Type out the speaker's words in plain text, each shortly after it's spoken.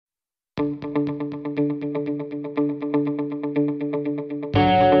Well,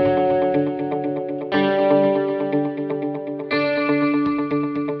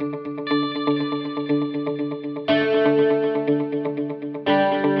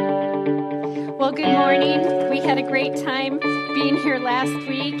 good morning. We had a great time being here last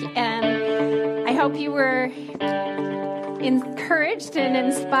week, and I hope you were encouraged and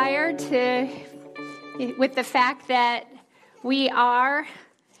inspired with the fact that we are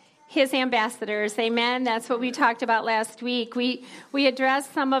His ambassadors. Amen. That's what we talked about last week. We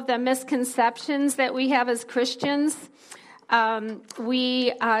addressed some of the misconceptions that we have as Christians.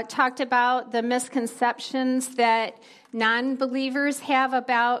 We talked about the misconceptions that non-believers have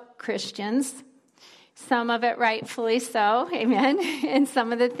about Christians. Some of it rightfully so, amen, and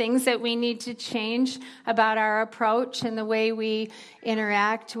some of the things that we need to change about our approach and the way we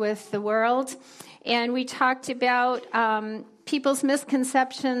interact with the world. And we talked about people's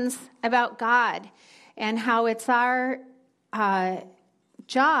misconceptions about God and how it's our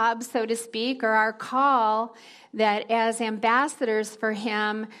job, so to speak, or our call that as ambassadors for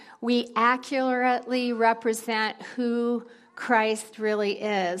Him, we accurately represent who Christ really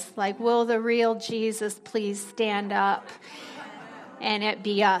is. Like, will the real Jesus please stand up and it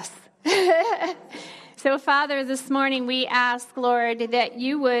be us? So, Father, this morning we ask, Lord, that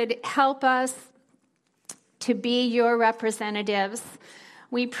you would help us to be your representatives.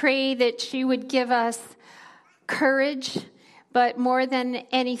 We pray that you would give us courage, but more than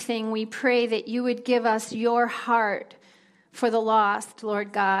anything, we pray that you would give us your heart for the lost,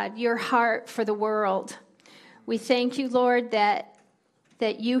 Lord God, your heart for the world. We thank you, Lord, that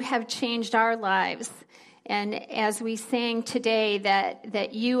you have changed our lives. And as we sang today,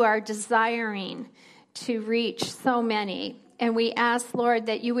 that you are desiring to reach so many. And we ask, Lord,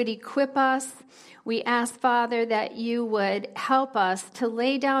 that you would equip us. We ask, Father, that you would help us to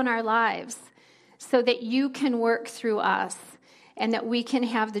lay down our lives so that you can work through us and that we can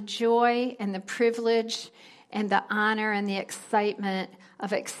have the joy and the privilege and the honor and the excitement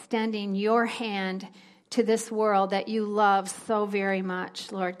of extending your hand to this world that you love so very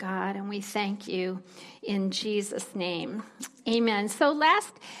much, Lord God, and we thank you in Jesus' name. Amen. So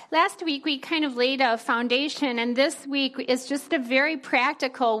last week we kind of laid a foundation, and this week is just a very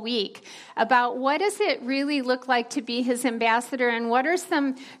practical week about what does it really look like to be His ambassador, and what are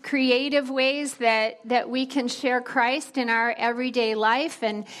some creative ways that we can share Christ in our everyday life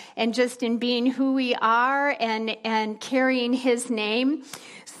and just in being who we are and carrying His name.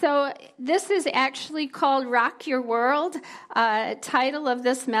 So this is actually called Rock Your World, title of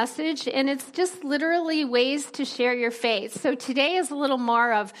this message, and it's just literally ways to share your faith. So today is a little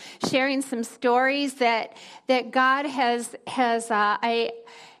more of sharing some stories that God has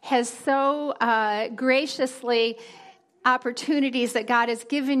so graciously opportunities that God has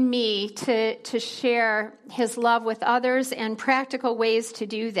given me to share His love with others and practical ways to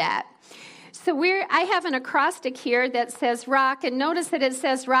do that. So I have an acrostic here that says rock, and notice that it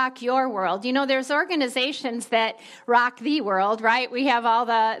says rock your world. You know, there's organizations that rock the world, right? We have all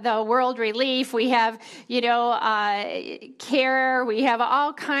the World Relief, we have, CARE, we have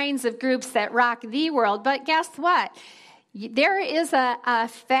all kinds of groups that rock the world. But guess what? There is a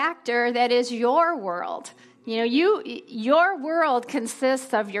factor that is your world. You know, your world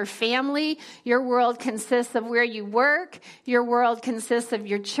consists of your family, your world consists of where you work, your world consists of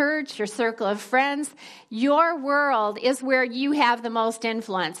your church, your circle of friends. Your world is where you have the most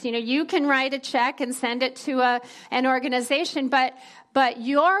influence. You know, you can write a check and send it to an organization, but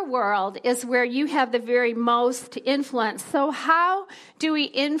your world is where you have the very most influence. So how do we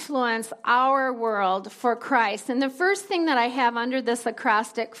influence our world for Christ? And the first thing that I have under this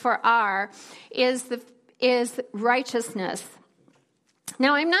acrostic for R is righteousness.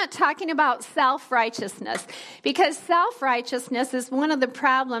 Now, I'm not talking about self-righteousness, because self-righteousness is one of the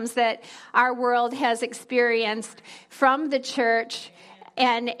problems that our world has experienced from the church,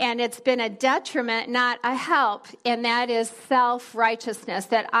 and it's been a detriment, not a help, and that is self-righteousness.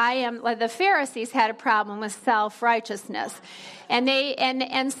 The Pharisees had a problem with self-righteousness.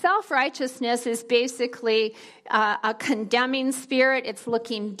 And self-righteousness is basically a condemning spirit. It's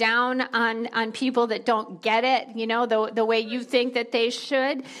looking down on people that don't get it, you know, the way you think that they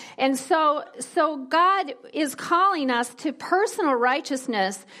should. And so God is calling us to personal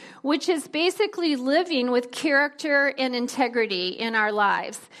righteousness, which is basically living with character and integrity in our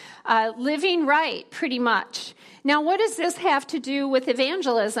lives. Living right, pretty much. Now, what does this have to do with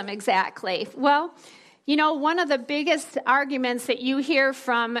evangelism exactly? Well, you know, one of the biggest arguments that you hear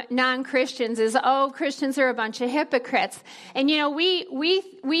from non-Christians is, oh, Christians are a bunch of hypocrites. And, you know,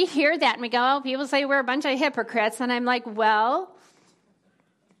 we hear that and we go, oh, people say we're a bunch of hypocrites. And I'm like, well,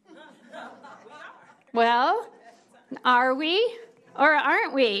 Well, are we or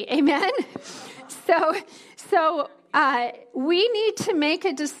aren't we? Amen? So we need to make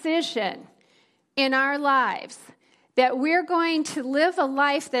a decision in our lives that we're going to live a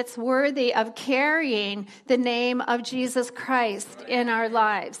life that's worthy of carrying the name of Jesus Christ in our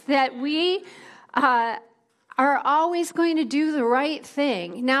lives, that we are always going to do the right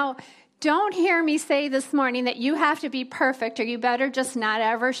thing. Now, don't hear me say this morning that you have to be perfect or you better just not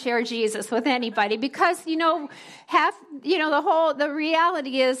ever share Jesus with anybody, because, the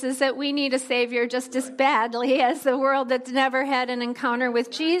reality is that we need a Savior just as badly as the world that's never had an encounter with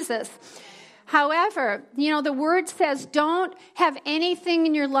Jesus. However, the word says don't have anything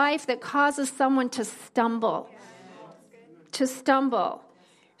in your life that causes someone to stumble. To stumble.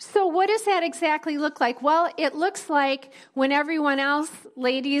 So what does that exactly look like? Well, it looks like when everyone else,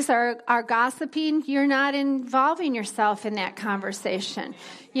 ladies, are gossiping, you're not involving yourself in that conversation.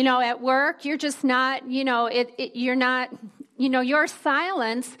 At work, you're just not, you're not, your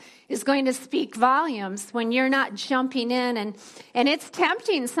silence is going to speak volumes when you're not jumping in, and it's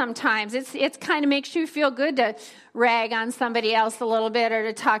tempting sometimes. It's kind of makes you feel good to rag on somebody else a little bit or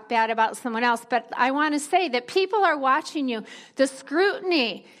to talk bad about someone else. But I want to say that people are watching you. The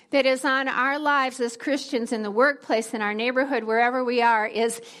scrutiny that is on our lives as Christians in the workplace, in our neighborhood, wherever we are,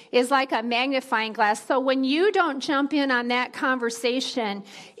 is like a magnifying glass. So when you don't jump in on that conversation,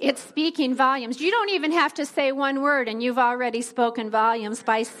 it's speaking volumes. You don't even have to say one word, and you've already spoken volumes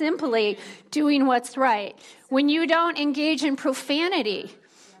by simply doing what's right. When you don't engage in profanity.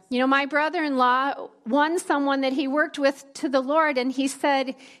 My brother-in-law won someone that he worked with to the Lord, and he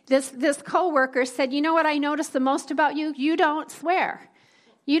said, this coworker said, you know what I noticed the most about you? You don't swear.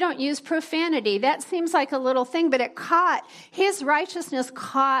 You don't use profanity. That seems like a little thing, but his righteousness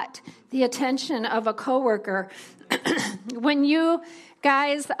caught the attention of a coworker. When you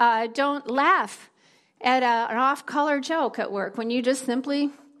guys don't laugh at an off-color joke at work, when you just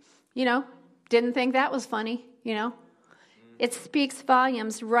simply, didn't think that was funny, it speaks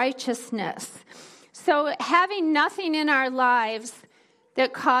volumes, righteousness. So having nothing in our lives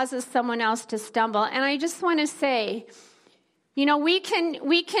that causes someone else to stumble. And I just want to say, we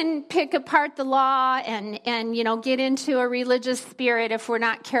can pick apart the law and get into a religious spirit if we're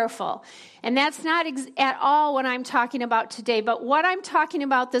not careful. And that's not at all what I'm talking about today. But what I'm talking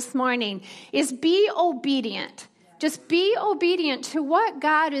about this morning is be obedient. Just be obedient to what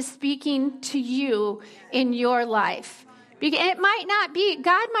God is speaking to you in your life. It might not be,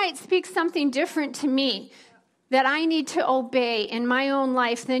 God might speak something different to me that I need to obey in my own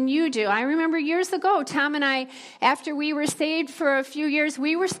life than you do. I remember years ago, Tom and I, after we were saved for a few years,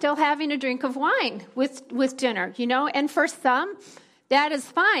 we were still having a drink of wine with dinner, and for some, that is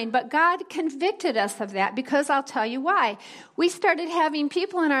fine. But God convicted us of that, because I'll tell you why. We started having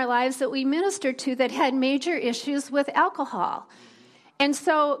people in our lives that we ministered to that had major issues with alcohol. And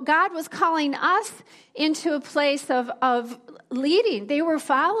so God was calling us into a place of leading. They were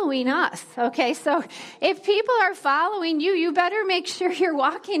following us, okay? So if people are following you, you better make sure you're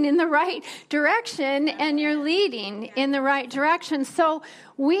walking in the right direction and you're leading in the right direction. So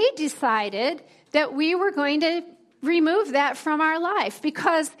we decided that we were going to remove that from our life,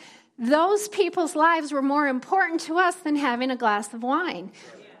 because those people's lives were more important to us than having a glass of wine.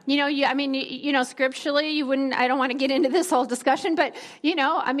 Scripturally, you wouldn't, I don't want to get into this whole discussion, but,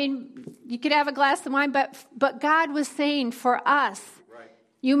 you could have a glass of wine, but God was saying for us, right,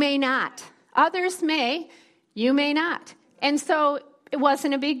 you may not. Others may, you may not. And so it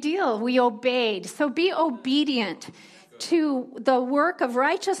wasn't a big deal. We obeyed. So be obedient to the work of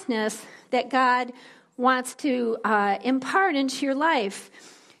righteousness that God wants to impart into your life.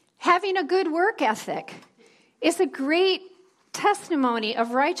 Having a good work ethic is a great testimony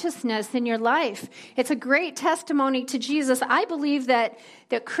of righteousness in your life. It's a great testimony to Jesus. I believe that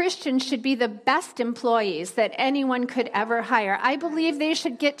Christians should be the best employees that anyone could ever hire. I believe they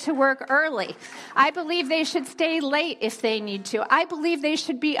should get to work early. I believe they should stay late if they need to. I believe they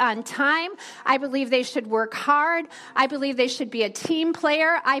should be on time. I believe they should work hard. I believe they should be a team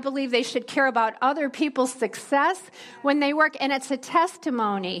player. I believe they should care about other people's success when they work. And it's a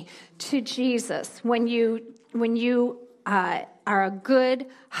testimony to Jesus when you are a good,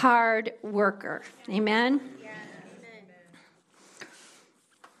 hard worker. Amen? Yeah, amen.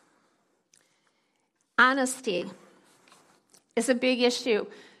 Honesty is a big issue.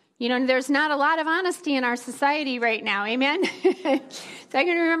 There's not a lot of honesty in our society right now. Amen? So I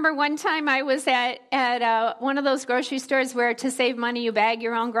can remember one time I was at one of those grocery stores where to save money, you bag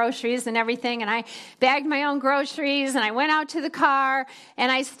your own groceries and everything. And I bagged my own groceries, and I went out to the car,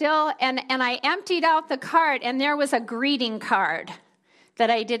 and I emptied out the cart, and there was a greeting card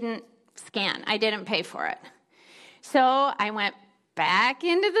that I didn't scan. I didn't pay for it. So I went back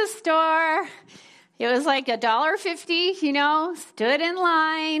into the store. It was like $1.50, stood in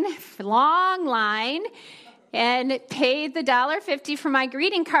line, long line, and paid the $1.50 for my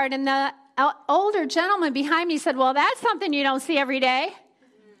greeting card. And the older gentleman behind me said, well, that's something you don't see every day.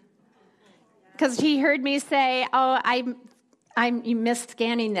 Because he heard me say, oh, you missed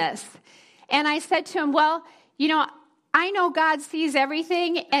scanning this. And I said to him, well, I know God sees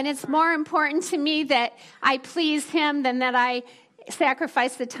everything, and it's more important to me that I please him than that I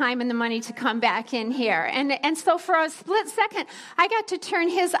sacrifice the time and the money to come back in here. And so for a split second, I got to turn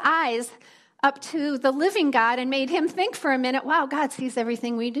his eyes up to the living God and made him think for a minute, wow, God sees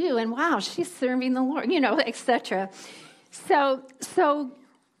everything we do, and wow, she's serving the Lord, etc. So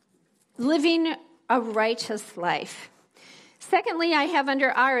living a righteous life. Secondly, I have under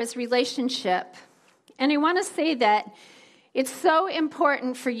R is relationship. And I want to say that it's so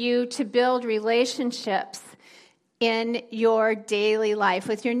important for you to build relationships in your daily life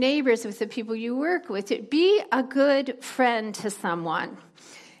with your neighbors, with the people you work with. Be a good friend to someone.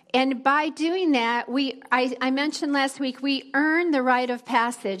 And by doing that, I mentioned last week, we earn the rite of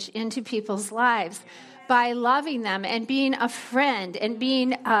passage into people's lives by loving them and being a friend and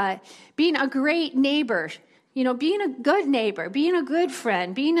being a great neighbor, being a good neighbor, being a good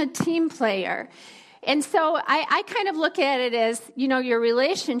friend, being a team player. And so I kind of look at it as, your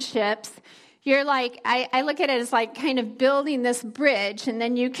relationships, you're like, I look at it as like kind of building this bridge, and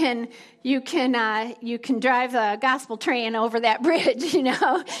then you can drive the gospel train over that bridge,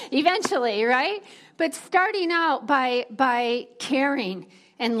 eventually, right? But starting out by caring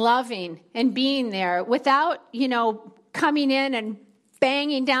and loving and being there without, coming in and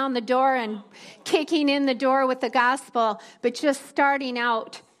banging down the door and kicking in the door with the gospel, but just starting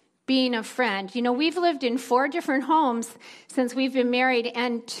out being a friend. We've lived in 4 different homes since we've been married,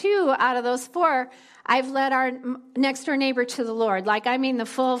 and 2 out of those 4, I've led our next door neighbor to the Lord. The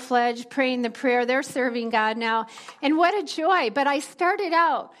full-fledged praying the prayer. They're serving God now. And what a joy. But I started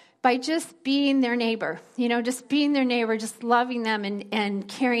out by just being their neighbor, just being their neighbor, just loving them and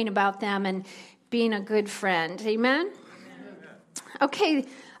caring about them and being a good friend. Amen? Okay,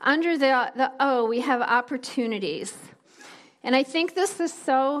 under the O, we have opportunities. And I think this is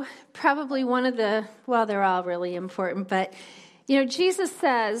so probably one of they're all really important, but, Jesus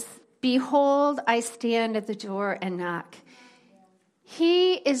says, behold, I stand at the door and knock.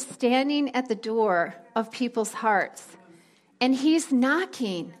 He is standing at the door of people's hearts, and he's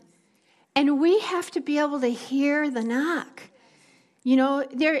knocking. And we have to be able to hear the knock.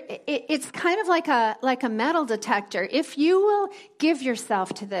 It's kind of like a metal detector. If you will give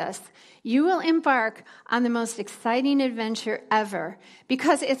yourself to this, you will embark on the most exciting adventure ever,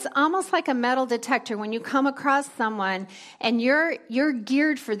 because it's almost like a metal detector. When you come across someone and you're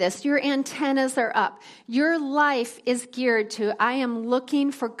geared for this, your antennas are up. Your life is geared to, I am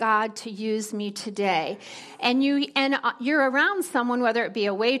looking for God to use me today. And you're around someone, whether it be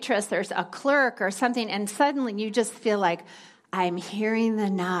a waitress or a clerk or something, and suddenly you just feel like, I'm hearing the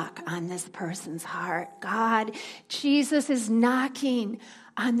knock on this person's heart. God, Jesus is knocking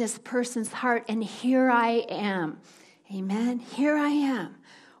on this person's heart, and here I am. Amen? Here I am.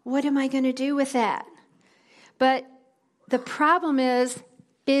 What am I going to do with that? But the problem is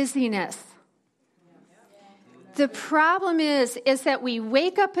busyness. The problem is that we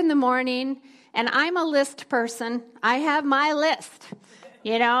wake up in the morning, and I'm a list person. I have my list,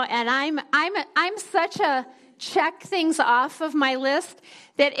 and I'm such a check things off of my list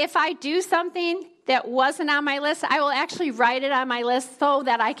that if I do something that wasn't on my list, I will actually write it on my list so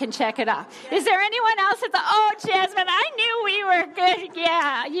that I can check it off. Is there anyone else that's, Jasmine, I knew we were good.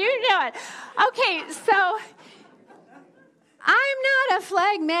 Yeah, you know it. Okay, so I'm not a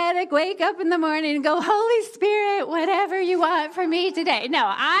phlegmatic, wake up in the morning and go, Holy Spirit, whatever you want from me today. No,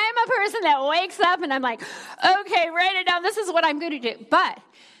 I'm a person that wakes up and I'm like, okay, write it down. This is what I'm going to do. But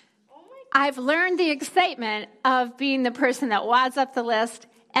I've learned the excitement of being the person that wads up the list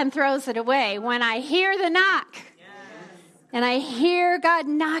and throws it away when I hear the knock. Yes. And I hear God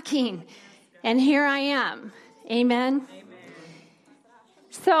knocking. And here I am. Amen? Amen.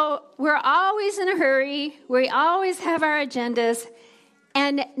 So we're always in a hurry. We always have our agendas.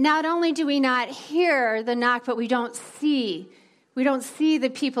 And not only do we not hear the knock, but we don't see. We don't see the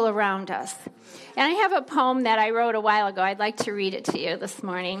people around us. And I have a poem that I wrote a while ago. I'd like to read it to you this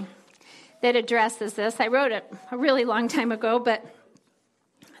morning that addresses this. I wrote it a really long time ago, but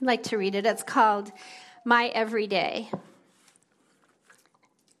I'd like to read it. It's called My Everyday.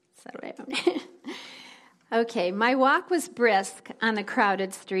 Is that right? Okay. My walk was brisk on the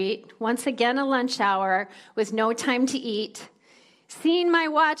crowded street. Once again, a lunch hour with no time to eat. Seeing my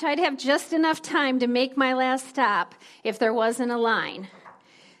watch, I'd have just enough time to make my last stop if there wasn't a line.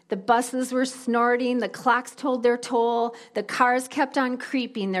 The buses were snorting, the clocks told their toll, the cars kept on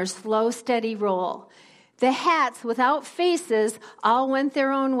creeping their slow, steady roll. The hats without faces all went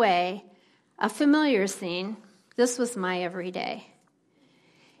their own way. A familiar scene. This was my everyday.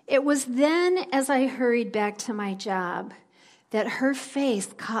 It was then, as I hurried back to my job, that her face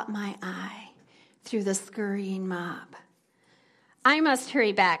caught my eye through the scurrying mob. I must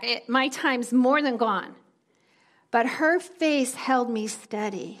hurry back. My time's more than gone. But her face held me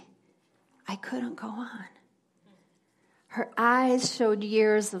steady. I couldn't go on. Her eyes showed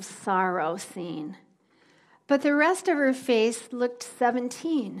years of sorrow seen. But the rest of her face looked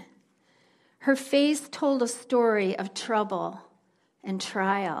 17. Her face told a story of trouble and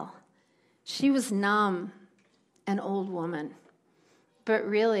trial. She was numb, an old woman, but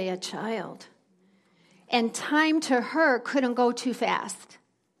really a child. And time to her couldn't go too fast.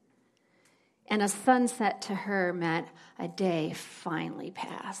 And a sunset to her meant a day finally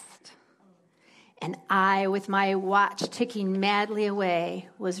passed. And I, with my watch ticking madly away,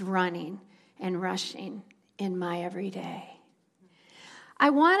 was running and rushing in my everyday.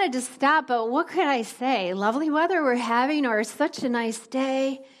 I wanted to stop, but what could I say? Lovely weather we're having, or such a nice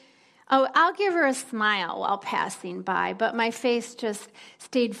day. Oh, I'll give her a smile while passing by, but my face just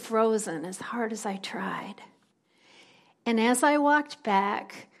stayed frozen as hard as I tried. And as I walked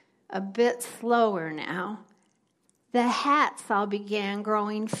back, a bit slower now, the hats all began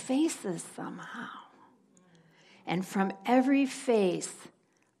growing faces somehow. And from every face,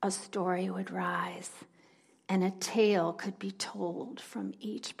 a story would rise, and a tale could be told from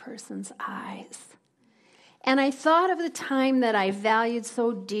each person's eyes. And I thought of the time that I valued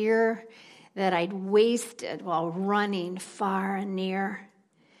so dear that I'd wasted while running far and near.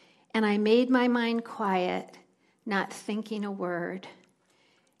 And I made my mind quiet, not thinking a word.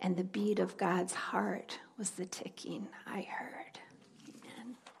 And the beat of God's heart was the ticking I heard.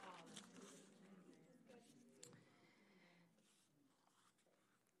 Amen.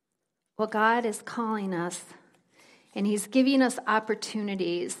 Well, God is calling us, and he's giving us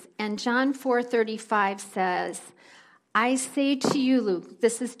opportunities. And John 4:35 says, I say to you, Luke,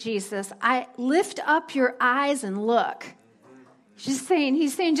 this is Jesus, I lift up your eyes and look. He's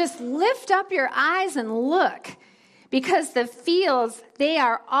saying, just lift up your eyes and look, because the fields, they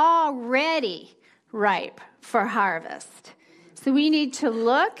are already ripe for harvest. So we need to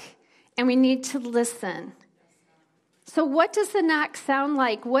look and we need to listen. So what does the knock sound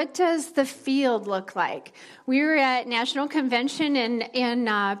like? What does the field look like? We were at National Convention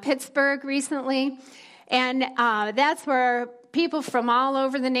in Pittsburgh recently, and that's where people from all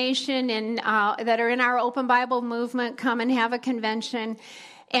over the nation and that are in our Open Bible movement come and have a convention.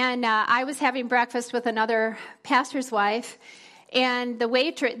 And I was having breakfast with another pastor's wife, and the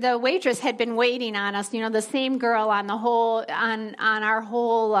waitress had been waiting on us. You know, the same girl on our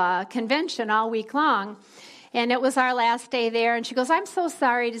whole convention all week long. And it was our last day there, and she goes, I'm so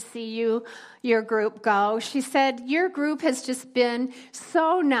sorry to see your group go. She said, your group has just been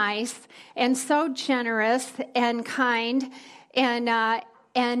so nice and so generous and kind, and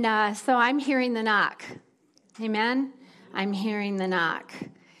so I'm hearing the knock. Amen? I'm hearing the knock.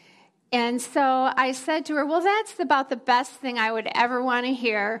 And so I said to her, well, that's about the best thing I would ever want to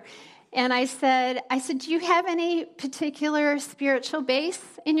hear. And I said, do you have any particular spiritual base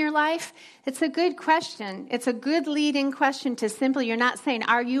in your life? It's a good question. It's a good leading question to simply, you're not saying,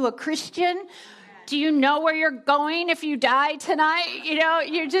 are you a Christian? Do you know where you're going if you die tonight? You know,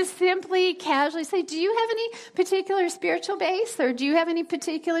 you're just simply casually say, do you have any particular spiritual base? Or do you have any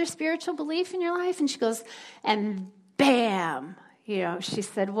particular spiritual belief in your life? And she goes, and bam, you know, she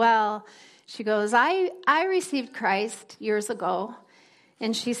said, well, she goes, I received Christ years ago.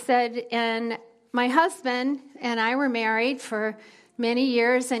 And she said, and my husband and I were married for many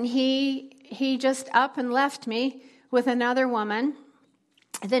years, and he just up and left me with another woman.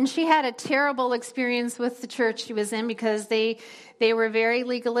 Then she had a terrible experience with the church she was in because they were very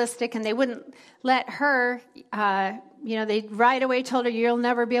legalistic, and they wouldn't let her, they right away told her, you'll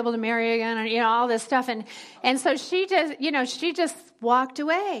never be able to marry again, and, all this stuff. And so she just walked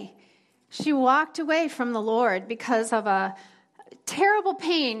away. She walked away from the Lord because of a terrible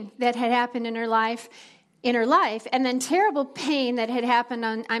pain that had happened in her life, and then terrible pain that had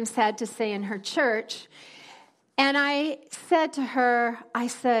happened I'm sad to say, in her church. And I said to her,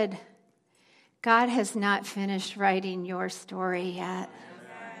 God has not finished writing your story yet.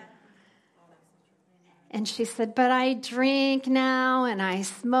 And she said, but I drink now and I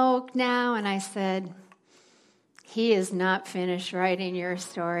smoke now. And I said, he is not finished writing your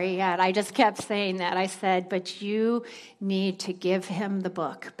story yet. I just kept saying that. I said, but you need to give him the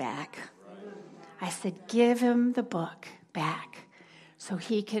book back. I said, give him the book back so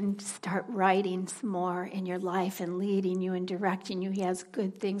he can start writing some more in your life and leading you and directing you. He has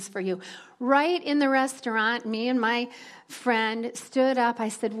good things for you. Right in the restaurant, me and my friend stood up. I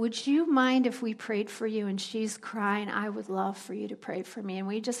said, would you mind if we prayed for you? And she's crying, I would love for you to pray for me. And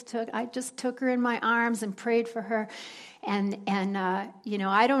I just took her in my arms and prayed for her. And I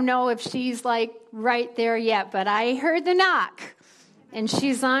don't know if she's like right there yet, but I heard the knock and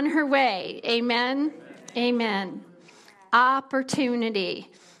she's on her way. Amen. Amen. Opportunity.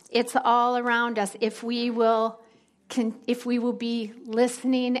 It's all around us if we will be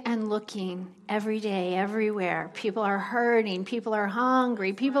listening and looking every day, everywhere. People are hurting. People are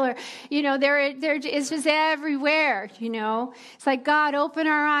hungry. People are, it's just everywhere, It's like, God, open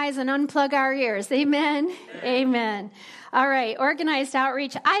our eyes and unplug our ears. Amen? Amen. All right, organized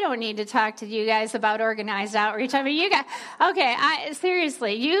outreach. I don't need to talk to you guys about organized outreach. I mean, you guys, okay,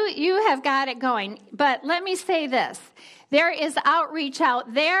 seriously, you have got it going. But let me say this. There is outreach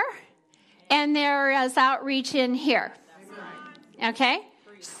out there, and there is outreach in here. Okay?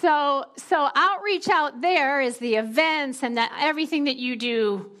 So outreach out there is the events and everything that you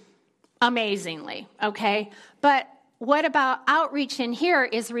do amazingly, okay? But what about outreach in here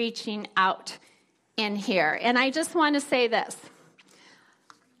is reaching out in here. And I just want to say this.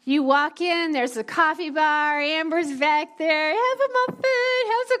 You walk in, there's a coffee bar, Amber's back there, have a muffin,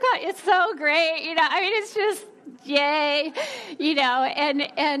 have some coffee. It's so great, it's just, yay, and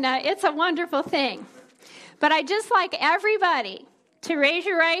it's a wonderful thing. But I just like everybody to raise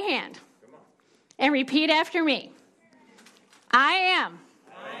your right hand and repeat after me. I am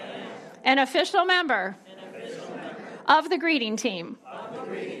an official member of the greeting team.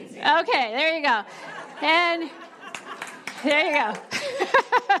 Okay, there you go. And there you go.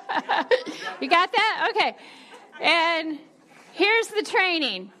 You got that? Okay. And here's the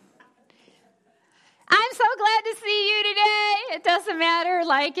training. I'm so glad to see you today. It doesn't matter,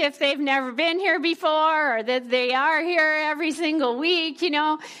 like, if they've never been here before or that they are here every single week.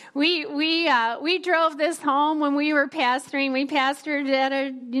 We drove this home when we were pastoring. We pastored at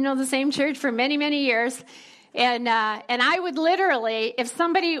the same church for many, many years. And I would literally,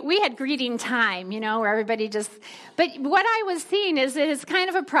 we had greeting time, where everybody but what I was seeing is that it's kind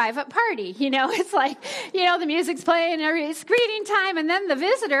of a private party, it's like, the music's playing, it's greeting time, and then the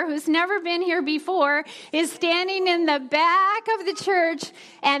visitor who's never been here before is standing in the back of the church,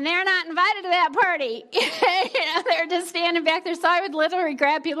 and they're not invited to that party. They're just standing back there. So I would literally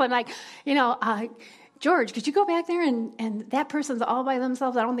grab people and George, could you go back there and that person's all by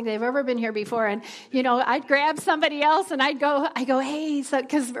themselves? I don't think they've ever been here before. And, I'd grab somebody else and I go, hey,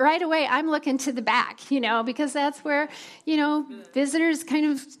 because right away I'm looking to the back, because that's where, visitors kind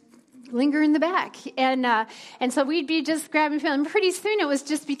of linger in the back. And so we'd be just grabbing people. And pretty soon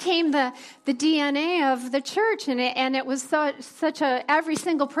it became the DNA of the church. And it was every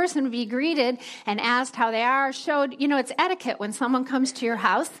single person would be greeted and asked how they are, showed, it's etiquette when someone comes to your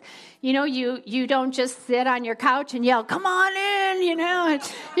house. You don't just sit on your couch and yell, come on in,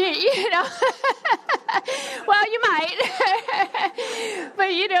 Well, you might.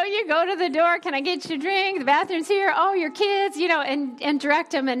 But, you go to the door, can I get you a drink? The bathroom's here. Oh, your kids, and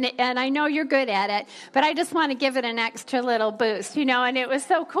direct them. And I know you're good at it. But I just want to give it an extra little boost, And it was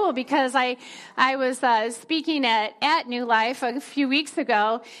so cool because I was speaking at New Life a few weeks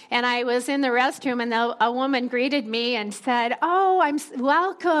ago, and I was in the restroom, and a woman greeted me and said, oh,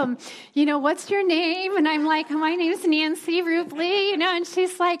 welcome. What's your name? And I'm like, my name's Nancy Rubley, and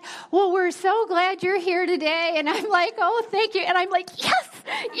she's like, well, we're so glad you're here today. And I'm like, oh, thank you. And I'm like, yes,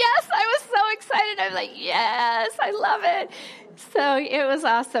 I was so excited. I'm like, yes, I love it. So it was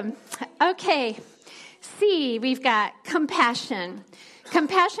awesome. Okay. C, we've got compassion.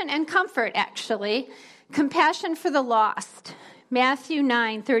 Compassion and comfort, actually. Compassion for the lost. Matthew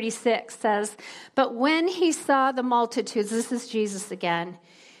 9:36 says, but when he saw the multitudes, this is Jesus again,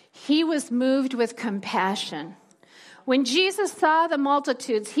 he was moved with compassion. When Jesus saw the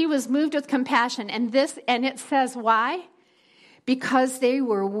multitudes, he was moved with compassion. And it says why? Because they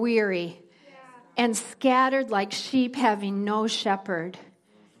were weary and scattered like sheep having no shepherd.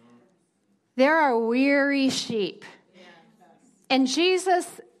 There are weary sheep. And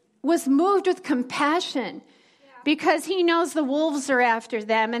Jesus was moved with compassion because he knows the wolves are after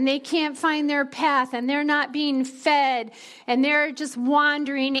them and they can't find their path and they're not being fed and they're just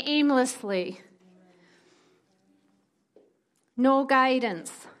wandering aimlessly. No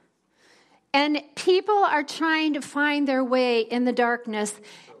guidance. And people are trying to find their way in the darkness,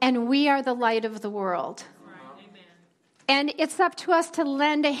 and we are the light of the world. And it's up to us to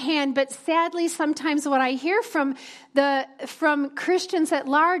lend a hand. But sadly, sometimes what I hear from Christians at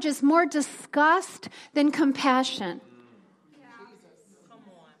large is more disgust than compassion.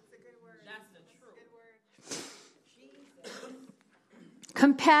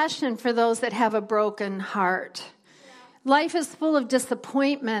 Compassion for those that have a broken heart. Life is full of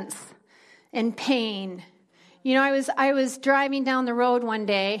disappointments and pain. You know, I was driving down the road one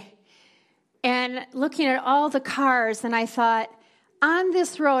day and looking at all the cars, and I thought, on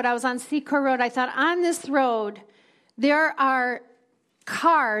this road, I was on Secor Road, I thought, on this road, there are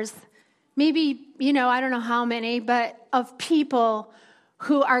cars, maybe, you know, I don't know how many, but of people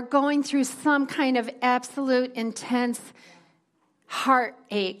who are going through some kind of absolute intense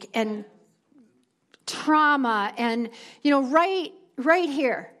heartache and trauma, and, you know, right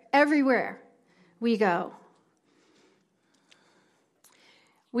here, everywhere we go.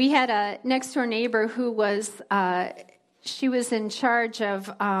 We had a next-door neighbor who was, she was in charge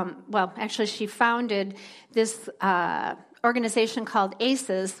of, she founded this organization called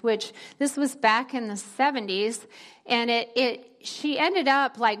ACES, which this was back in the 70s, and she ended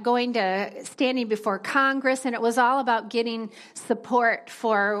up like going to standing before Congress, and it was all about getting support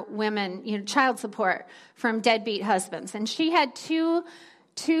for women, you know, child support from deadbeat husbands. And she had two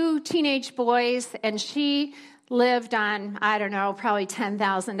teenage boys, and she lived on, I don't know, probably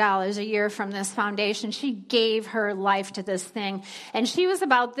 $10,000 a year from this foundation. She gave her life to this thing. And she was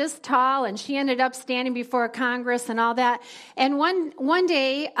about this tall, and she ended up standing before Congress and all that. And one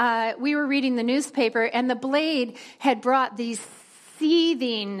day, we were reading the newspaper, and the Blade had brought these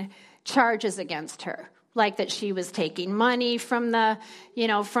seething charges against her, like that she was taking money from the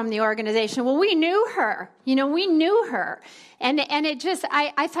organization. Well, we knew her. And it just,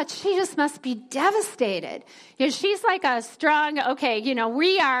 I thought she just must be devastated. You know, she's like a strong,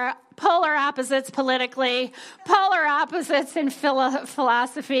 we are polar opposites politically, polar opposites in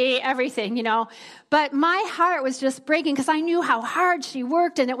philosophy, everything, you know. But my heart was just breaking because I knew how hard she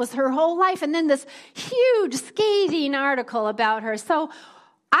worked, and it was her whole life. And then this huge scathing article about her. So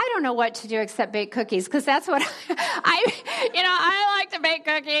I don't know what to do except bake cookies, because that's what I like to bake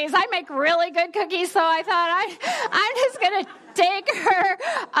cookies. I make really good cookies, so I thought I'm just going to take her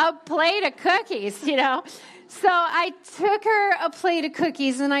a plate of cookies, you know. So I took her a plate of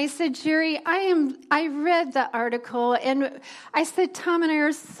cookies, and I said, Jerry, I read the article, and I said, Tom and I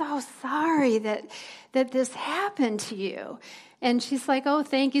are so sorry that this happened to you. And she's like, oh,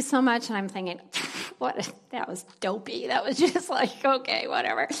 thank you so much. And I'm thinking, that was dopey. That was just like, okay,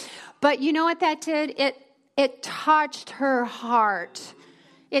 whatever. But you know what that did? It touched her heart.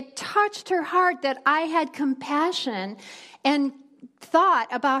 It touched her heart that I had compassion and thought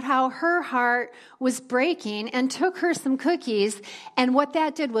about how her heart was breaking, and took her some cookies. And what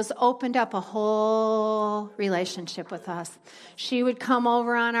that did was opened up a whole relationship with us. She would come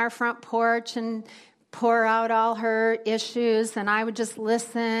over on our front porch and pour out all her issues, and I would just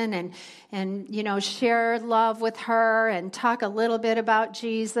listen and share love with her and talk a little bit about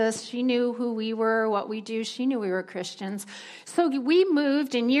Jesus. She knew who we were, what we do. She knew we were Christians. So we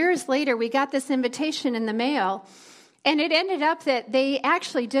moved, and years later we got this invitation in the mail, and it ended up that they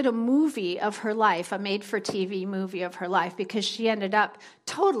actually did a movie of her life, a made-for-TV movie of her life, because she ended up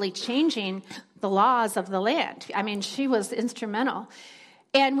totally changing the laws of the land. I mean, she was instrumental.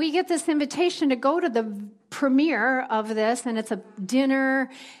 And we get this invitation to go to the premiere of this, and it's a dinner,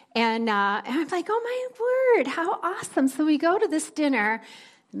 and I'm like, oh my word, how awesome. So we go to this dinner,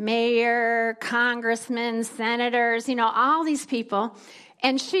 mayor, congressmen, senators, all these people,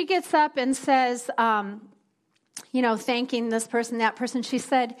 and she gets up and says, thanking this person, that person, she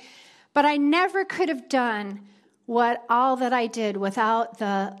said, but I never could have done all that I did without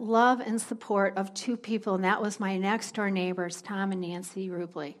the love and support of two people, and that was my next door neighbors, Tom and Nancy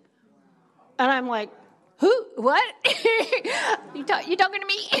Rubley. And I'm like, who? What? You talking to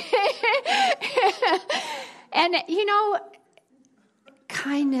me? And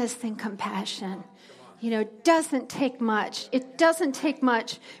kindness and compassion, doesn't take much. It doesn't take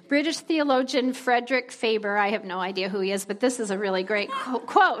much. British theologian Frederick Faber, I have no idea who he is, but this is a really great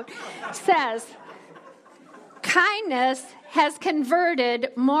quote, says, kindness has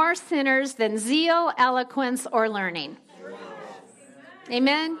converted more sinners than zeal, eloquence, or learning.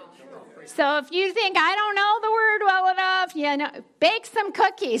 Amen? So if you think, I don't know the word well enough, bake some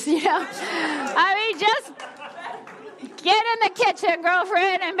cookies, I mean, just get in the kitchen,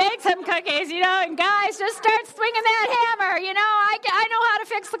 girlfriend, and bake some cookies, and guys, just start swinging that hammer, I know how to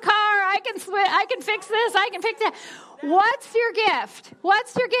fix the car, I can fix this, I can fix that. What's your gift?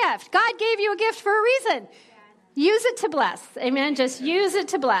 What's your gift? God gave you a gift for a reason. Use it to bless. Amen. Just use it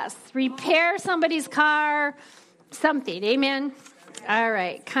to bless. Repair somebody's car, something. Amen? All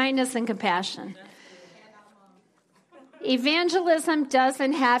right. Kindness and compassion. Evangelism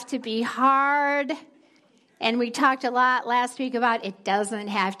doesn't have to be hard. And we talked a lot last week about it doesn't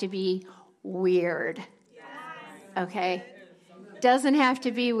have to be weird. Okay? Doesn't have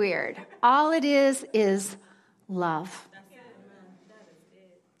to be weird. All it is love.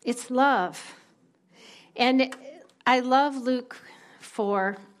 It's love. And I love Luke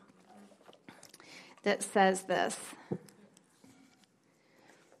 4 that says this.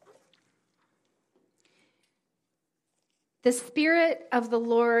 The Spirit of the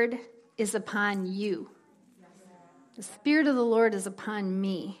Lord is upon you. The Spirit of the Lord is upon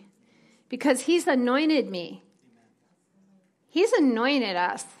me because He's anointed me. He's anointed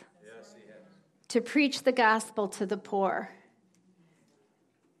us to preach the gospel to the poor.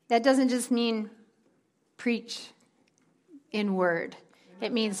 That doesn't just mean preach in word.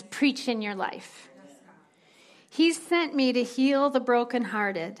 It means preach in your life. He sent me to heal the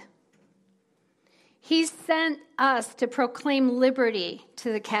brokenhearted. He sent us to proclaim liberty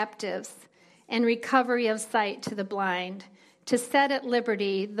to the captives and recovery of sight to the blind, to set at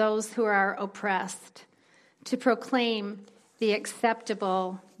liberty those who are oppressed, to proclaim the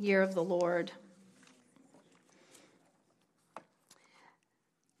acceptable year of the Lord.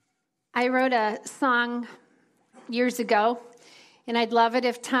 I wrote a song years ago, and I'd love it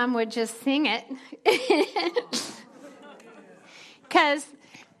if Tom would just sing it. Because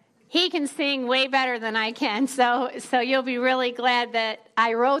he can sing way better than I can, so you'll be really glad that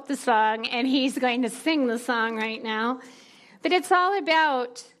I wrote the song, and he's going to sing the song right now. But it's all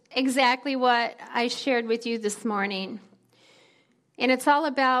about exactly what I shared with you this morning. And it's all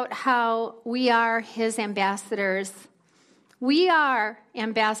about how we are His ambassadors. We are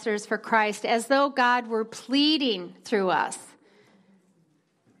ambassadors for Christ, as though God were pleading through us.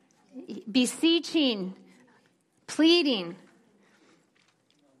 Beseeching, pleading.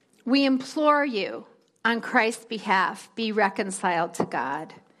 We implore you on Christ's behalf, be reconciled to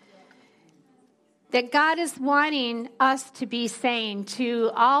God. That God is wanting us to be saying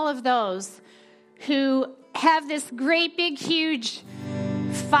to all of those who have this great, big, huge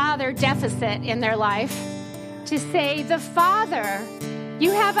father deficit in their life, to say, the Father,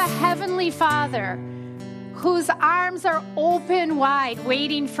 you have a heavenly Father whose arms are open wide,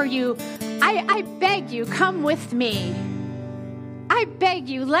 waiting for you. I beg you, come with me. I beg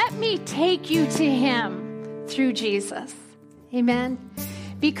you, let me take you to Him through Jesus. Amen?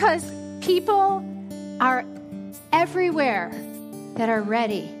 Because people are everywhere that are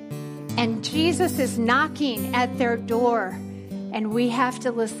ready. And Jesus is knocking at their door. And we have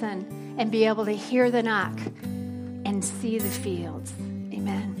to listen and be able to hear the knock and see the fields.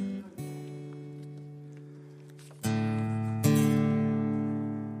 Amen.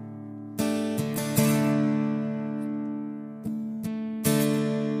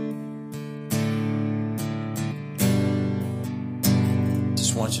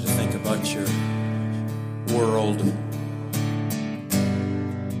 Just want you to think about your world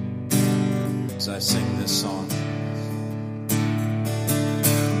as I sing this song.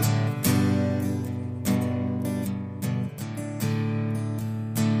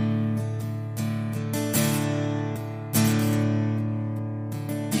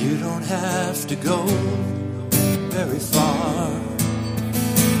 You don't have to go very far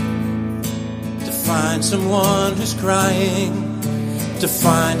to find someone who's crying, to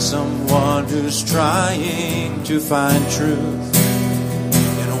find someone who's trying to find truth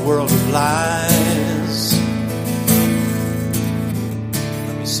in a world of lies.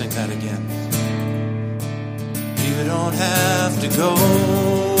 Let me sing that again. You don't have to go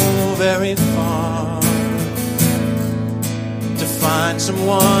very far to find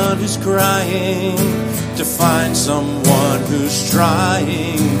someone who's crying, to find someone who's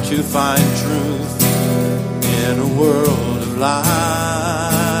trying to find truth in a world of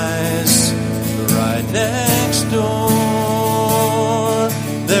lies. Right next door,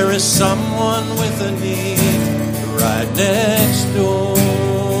 there is someone with a need. Right next door,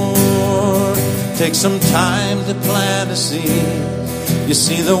 take some time to plant a seed. You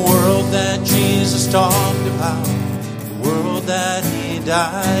see, the world that Jesus talked about, world that He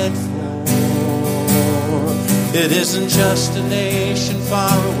died for, it isn't just a nation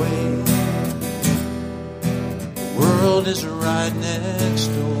far away. The world is right next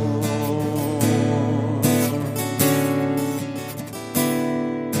door.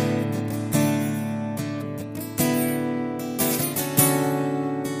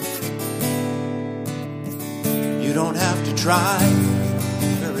 You don't have to try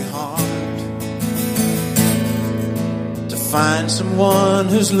very hard to find someone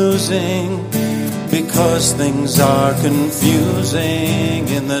who's losing, Because things are confusing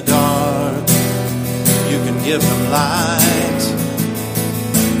in the dark, you can give them light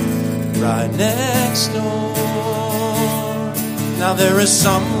right next door. Now there is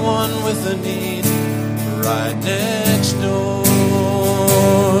someone with a need right next door.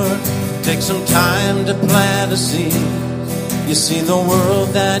 Take some time to plant a seed. You see, the world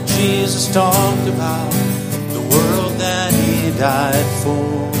that Jesus talked about, the world that He died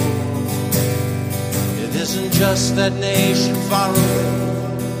for, it isn't just that nation far away.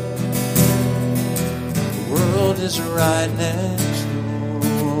 The world is right next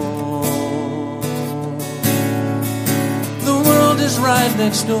door. The world is right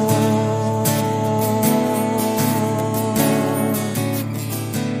next door.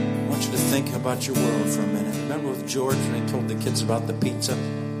 Think about your world for a minute. Remember with George when he told the kids about the pizza? I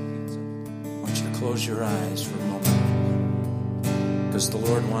want you to close your eyes for a moment, because the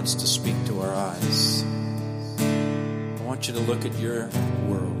Lord wants to speak to our eyes. I want you to look at your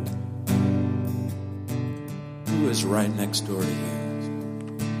world. Who is right next door to you?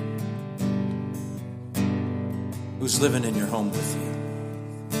 Who's living in your home with you?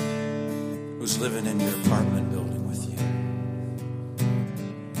 Who's living in your apartment building with you?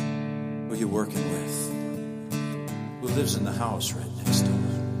 Who are you working with? Who lives in the house right next door?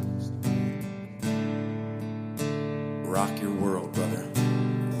 Rock your world, brother.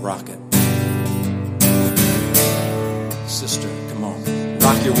 Rock it. Sister, come on.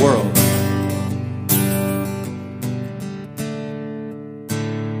 Rock your world.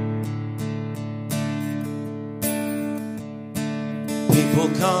 People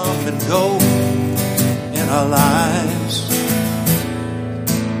come and go in our lives.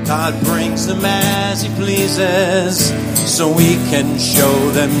 God brings them as He pleases, so we can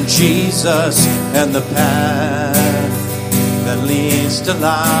show them Jesus and the path that leads to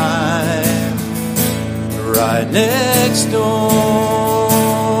life. Right next door,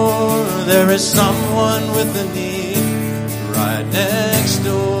 there is someone with a need. Right next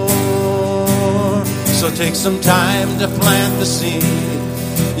door, so take some time to plant the seed.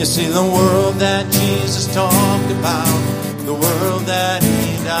 You see, the world that Jesus talked about, the world that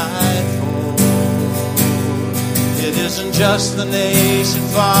He died for, it isn't just the nation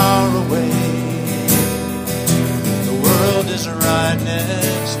far away. The world is right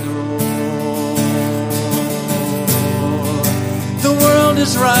next door. The world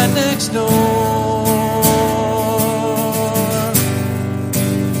is right next door.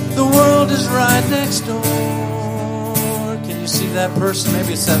 The world is right next door. Can you see that person?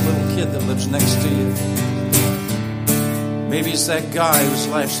 Maybe it's that little kid that lives next to you. Maybe it's that guy whose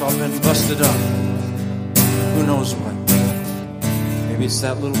life's all been busted up. Who knows what? Maybe it's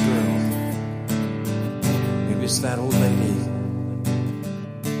that little girl. Maybe it's that old lady.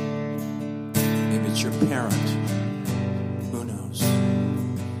 Maybe it's your parent. Who knows?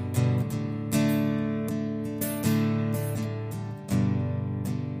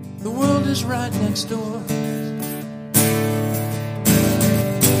 The world is right next door.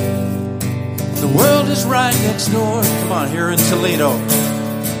 The world is right next door. Come on, here in Toledo.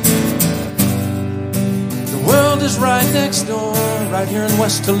 The world is right next door, right here in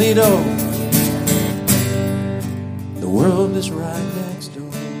West Toledo. The world is right next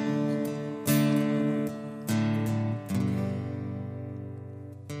door.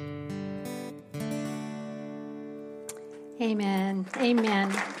 Amen.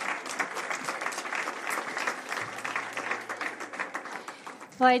 Amen.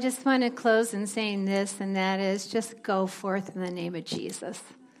 Well, I just want to close in saying this, and that is just go forth in the name of Jesus.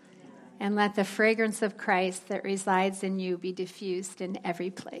 And let the fragrance of Christ that resides in you be diffused in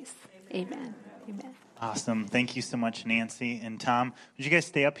every place. Amen. Amen. Awesome. Thank you so much, Nancy and Tom. Would you guys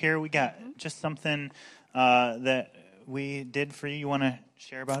stay up here? We got just something that we did for you. You want to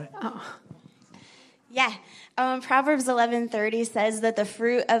share about it? Oh. Yeah. Proverbs 11:30 says that the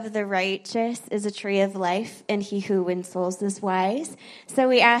fruit of the righteous is a tree of life, and he who wins souls is wise. So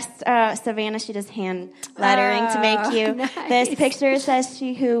we asked Savannah, she does hand lettering to make you nice. this picture. Says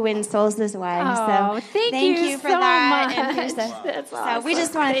she who wins souls is wise. Oh, so thank you for so that. much. And here's That's so awesome. we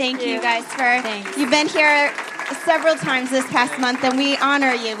just want to thank you guys for Thanks. you've been here several times this past month, and we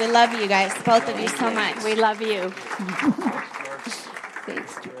honor you. We love you guys, both of you so much. We love you.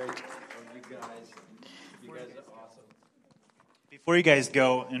 Thanks, George. Before you guys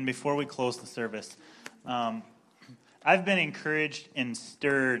go, and before we close the service, I've been encouraged and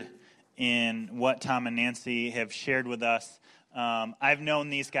stirred in what Tom and Nancy have shared with us. I've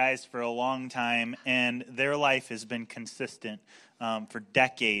known these guys for a long time, and their life has been consistent for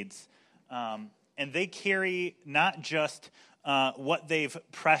decades. they carry not just what they've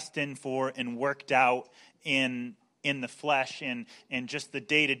pressed in for and worked out in the flesh and just the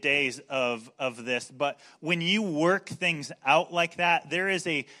day-to-days of this. But when you work things out like that, there is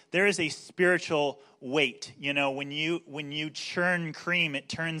a spiritual weight. You know, when you churn cream, it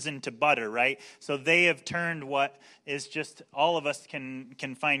turns into butter, right? So they have turned what is just, all of us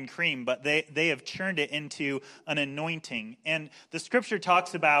can find cream, but they have churned it into an anointing. And the scripture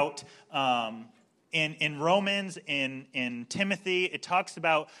talks about in Romans, in Timothy, it talks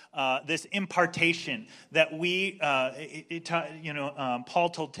about this impartation that Paul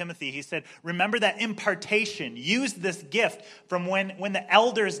told Timothy, he said, remember that impartation. Use this gift from when the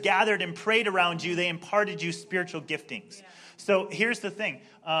elders gathered and prayed around you, they imparted you spiritual giftings. Yeah. So here's the thing.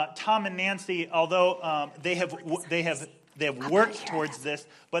 Tom and Nancy, although they have worked towards this,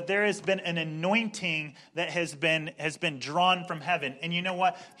 but there has been an anointing that has been drawn from heaven. And you know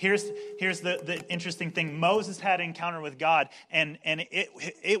what? Here's the interesting thing. Moses had an encounter with God, and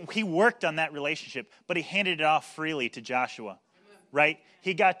he worked on that relationship, but he handed it off freely to Joshua, right?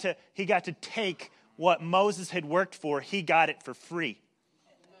 He got to take what Moses had worked for. He got it for free,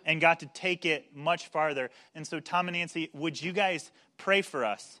 and got to take it much farther. And so, Tom and Nancy, would you guys pray for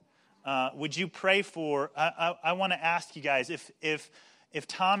us? Would you pray for? I want to ask you guys if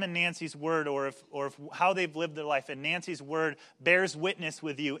Tom and Nancy's word, or if how they've lived their life, and Nancy's word bears witness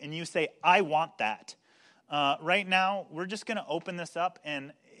with you, and you say, "I want that." Right now, we're just going to open this up,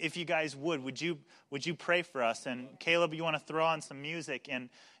 and if you guys would you pray for us? And Caleb, you want to throw on some music, and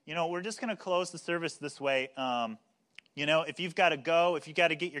we're just going to close the service this way. If you've got to go, if you got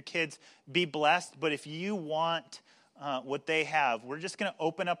to get your kids, be blessed. But if you want what they have, we're just going to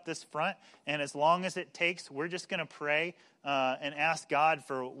open up this front, and as long as it takes, we're just going to pray and ask God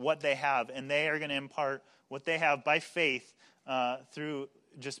for what they have, and they are going to impart what they have by faith through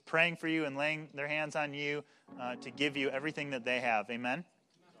just praying for you and laying their hands on you to give you everything that they have. Amen?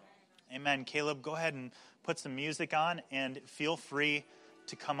 Amen. Caleb, go ahead and put some music on, and feel free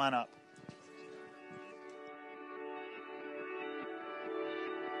to come on up.